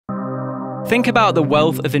Think about the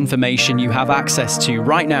wealth of information you have access to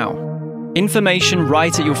right now. Information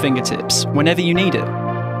right at your fingertips, whenever you need it.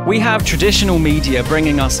 We have traditional media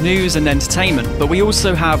bringing us news and entertainment, but we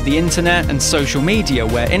also have the internet and social media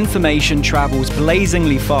where information travels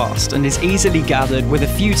blazingly fast and is easily gathered with a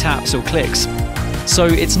few taps or clicks. So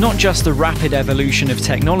it's not just the rapid evolution of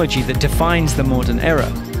technology that defines the modern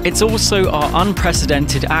era, it's also our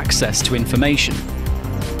unprecedented access to information.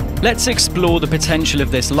 Let's explore the potential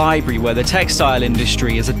of this library where the textile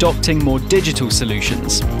industry is adopting more digital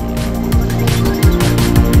solutions.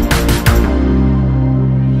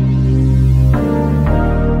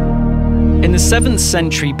 In the 7th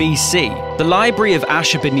century BC, the Library of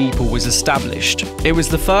Ashurbanipal was established. It was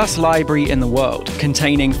the first library in the world,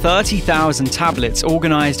 containing 30,000 tablets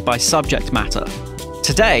organized by subject matter.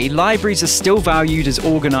 Today, libraries are still valued as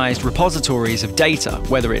organized repositories of data,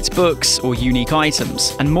 whether it's books or unique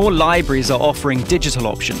items, and more libraries are offering digital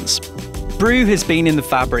options. Bru has been in the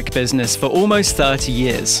fabric business for almost 30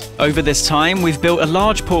 years. Over this time, we've built a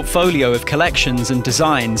large portfolio of collections and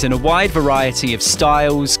designs in a wide variety of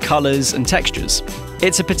styles, colors, and textures.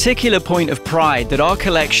 It's a particular point of pride that our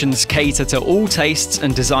collections cater to all tastes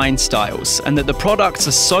and design styles, and that the products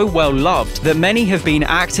are so well loved that many have been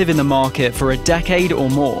active in the market for a decade or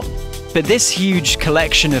more. But this huge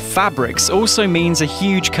collection of fabrics also means a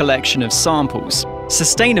huge collection of samples.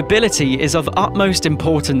 Sustainability is of utmost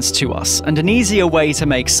importance to us, and an easier way to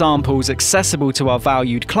make samples accessible to our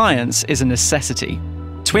valued clients is a necessity.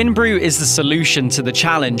 Twinbru is the solution to the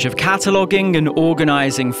challenge of cataloging and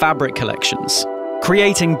organizing fabric collections.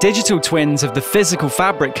 Creating digital twins of the physical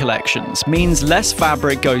fabric collections means less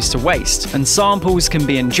fabric goes to waste, and samples can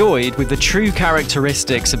be enjoyed with the true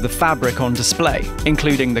characteristics of the fabric on display,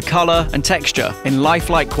 including the color and texture in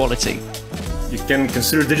lifelike quality. You can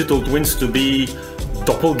consider digital twins to be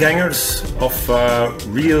doppelgangers of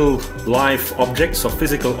real life objects, of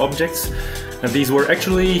physical objects, and these were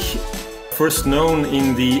actually first known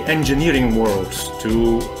in the engineering world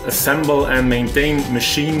to assemble and maintain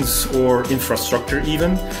machines or infrastructure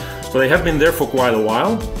even. So they have been there for quite a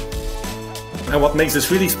while. And what makes this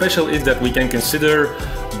really special is that we can consider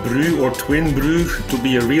Bru or Twinbru to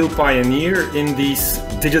be a real pioneer in these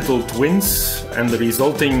digital twins and the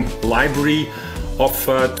resulting library of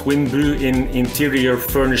Twinbru in interior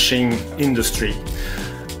furnishing industry.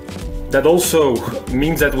 That also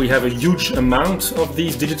means that we have a huge amount of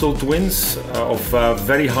these digital twins of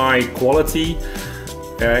very high quality,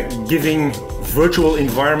 giving virtual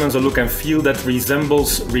environments a look and feel that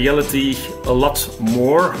resembles reality a lot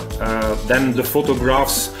more than the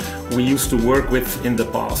photographs we used to work with in the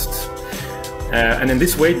past. And in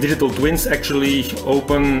this way, digital twins actually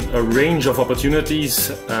open a range of opportunities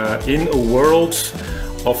in a world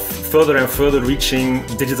of further and further reaching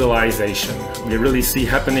digitalization. We really see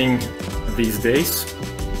happening these days.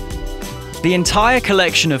 The entire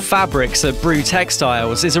collection of fabrics at Bru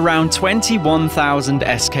Textiles is around 21,000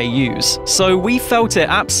 SKUs, so we felt it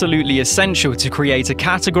absolutely essential to create a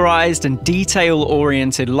categorized and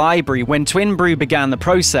detail-oriented library when Twinbru began the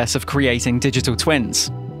process of creating digital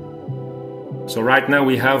twins. So right now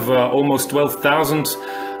we have almost 12,000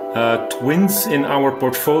 twins in our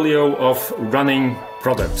portfolio of running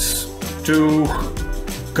products. To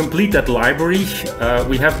complete that library,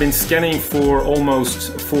 we have been scanning for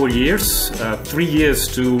almost 4 years, 3 years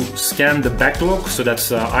to scan the backlog, so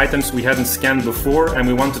that's items we hadn't scanned before and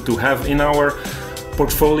we wanted to have in our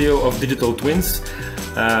portfolio of digital twins,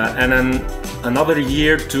 and then another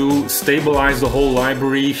year to stabilize the whole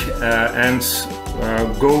library and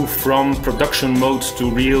go from production mode to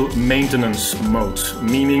real maintenance mode,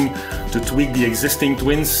 meaning to tweak the existing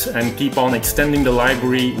twins and keep on extending the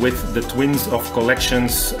library with the twins of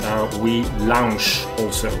collections we launch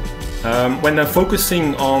also. When I'm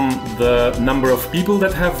focusing on the number of people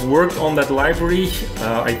that have worked on that library,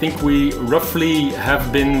 I think we roughly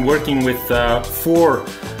have been working with 4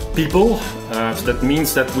 people. So that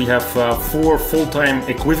means that we have 4 full-time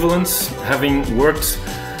equivalents having worked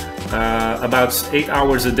about 8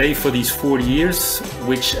 hours a day for these 4 years,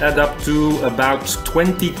 which add up to about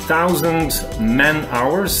 20,000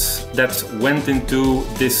 man-hours that went into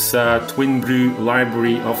this Twinbru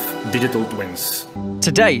library of digital twins.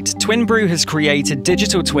 To date, Twinbru has created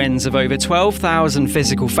digital twins of over 12,000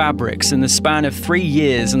 physical fabrics in the span of 3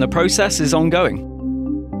 years, and the process is ongoing.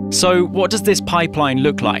 So what does this pipeline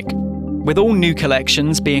look like? With all new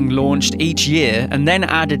collections being launched each year and then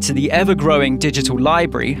added to the ever-growing digital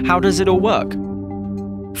library, how does it all work?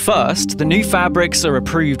 First, the new fabrics are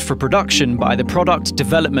approved for production by the Product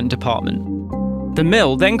Development Department. The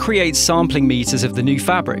mill then creates sampling meters of the new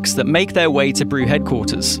fabrics that make their way to Bru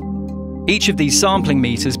headquarters. Each of these sampling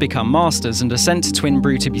meters become masters and are sent to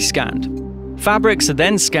Twinbru to be scanned. Fabrics are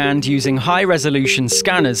then scanned using high-resolution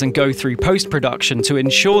scanners and go through post-production to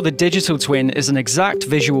ensure the digital twin is an exact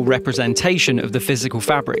visual representation of the physical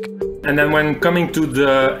fabric. And then when coming to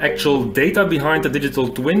the actual data behind the digital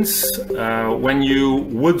twins, when you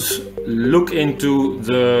would look into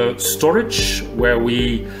the storage where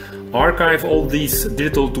we archive all these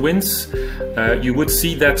digital twins, you would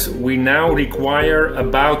see that we now require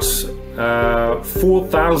about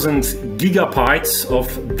 4,000 gigabytes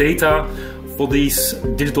of data for these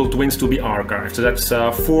digital twins to be archived. So that's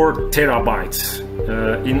 4 terabytes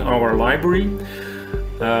in our library.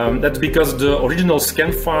 That's because the original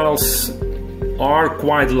scan files are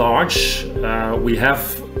quite large. We have,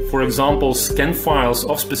 for example, scan files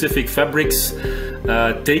of specific fabrics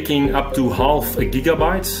taking up to half a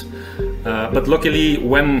gigabyte. But luckily,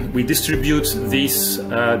 when we distribute these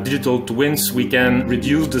digital twins, we can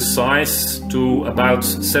reduce the size to about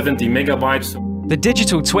 70 megabytes. The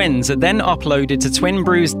digital twins are then uploaded to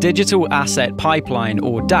Twinbru's Digital Asset Pipeline,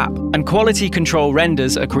 or DAP, and quality control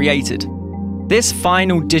renders are created. This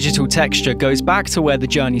final digital texture goes back to where the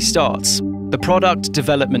journey starts, the product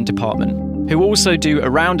development department, who also do a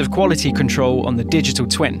round of quality control on the digital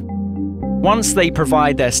twin. Once they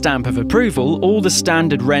provide their stamp of approval, all the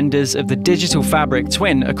standard renders of the digital fabric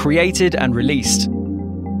twin are created and released.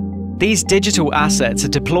 These digital assets are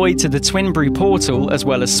deployed to the Twinbru portal as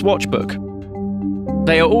well as Swatchbook.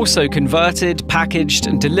 They are also converted, packaged,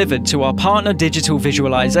 and delivered to our partner digital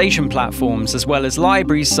visualization platforms, as well as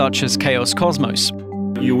libraries such as Chaos Cosmos.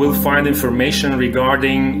 You will find information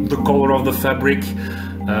regarding the color of the fabric,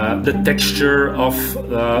 the texture of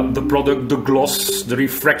the product, the gloss, the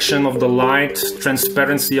refraction of the light,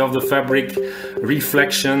 transparency of the fabric,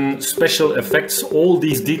 reflection, special effects. All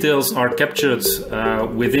these details are captured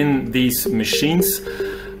within these machines.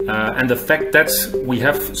 And the fact that we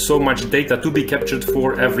have so much data to be captured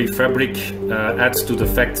for every fabric adds to the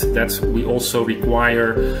fact that we also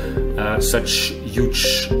require such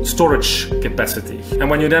huge storage capacity. And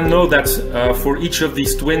when you then know that for each of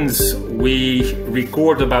these twins we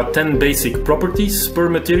record about 10 basic properties per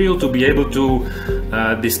material to be able to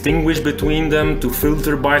distinguish between them, to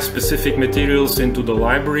filter by specific materials into the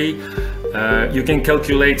library, you can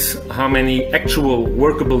calculate how many actual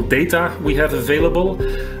workable data we have available.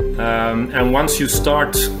 And once you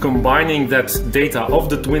start combining that data of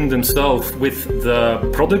the twin themselves with the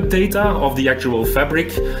product data of the actual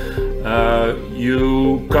fabric,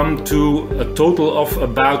 you come to a total of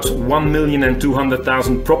about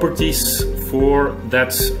 1,200,000 properties for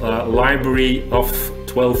that library of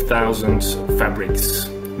 12,000 fabrics.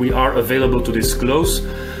 We are available to disclose.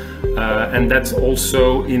 And that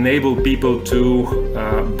also enables people to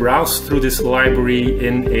browse through this library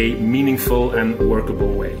in a meaningful and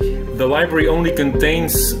workable way. The library only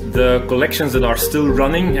contains the collections that are still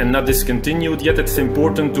running and not discontinued, yet it's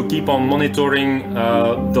important to keep on monitoring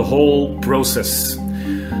the whole process.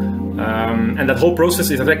 And that whole process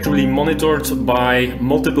is actually monitored by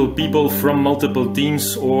multiple people from multiple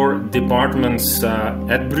teams or departments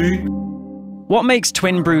at Bru. What makes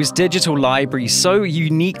Twinbru's digital library so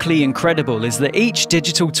uniquely incredible is that each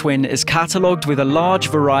digital twin is catalogued with a large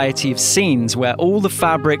variety of scenes where all the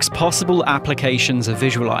fabric's possible applications are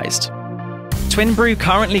visualized. Twinbru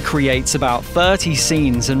currently creates about 30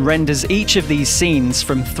 scenes and renders each of these scenes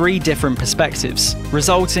from 3 different perspectives,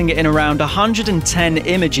 resulting in around 110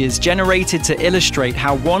 images generated to illustrate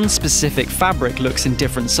how one specific fabric looks in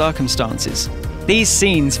different circumstances. These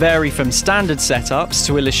scenes vary from standard setups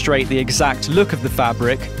to illustrate the exact look of the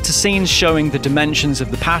fabric, to scenes showing the dimensions of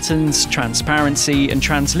the patterns, transparency and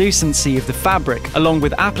translucency of the fabric, along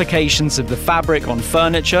with applications of the fabric on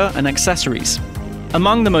furniture and accessories.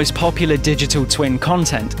 Among the most popular digital twin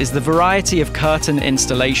content is the variety of curtain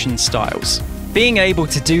installation styles. Being able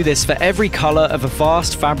to do this for every color of a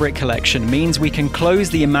vast fabric collection means we can close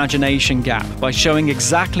the imagination gap by showing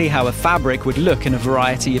exactly how a fabric would look in a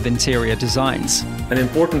variety of interior designs. An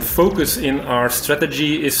important focus in our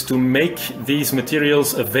strategy is to make these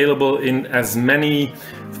materials available in as many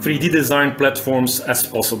 3D design platforms as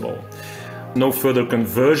possible. No further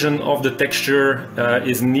conversion of the texture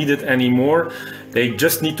is needed anymore. They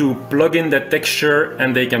just need to plug in that texture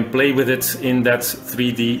and they can play with it in that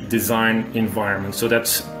 3D design environment. So that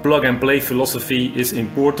plug and play philosophy is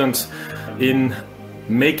important in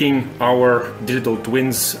making our digital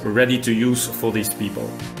twins ready to use for these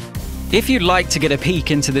people. If you'd like to get a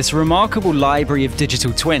peek into this remarkable library of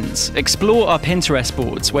digital twins, explore our Pinterest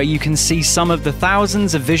boards where you can see some of the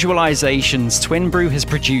thousands of visualizations Twinbru has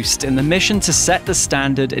produced in the mission to set the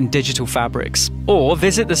standard in digital fabrics. Or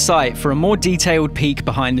visit the site for a more detailed peek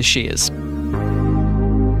behind the shears.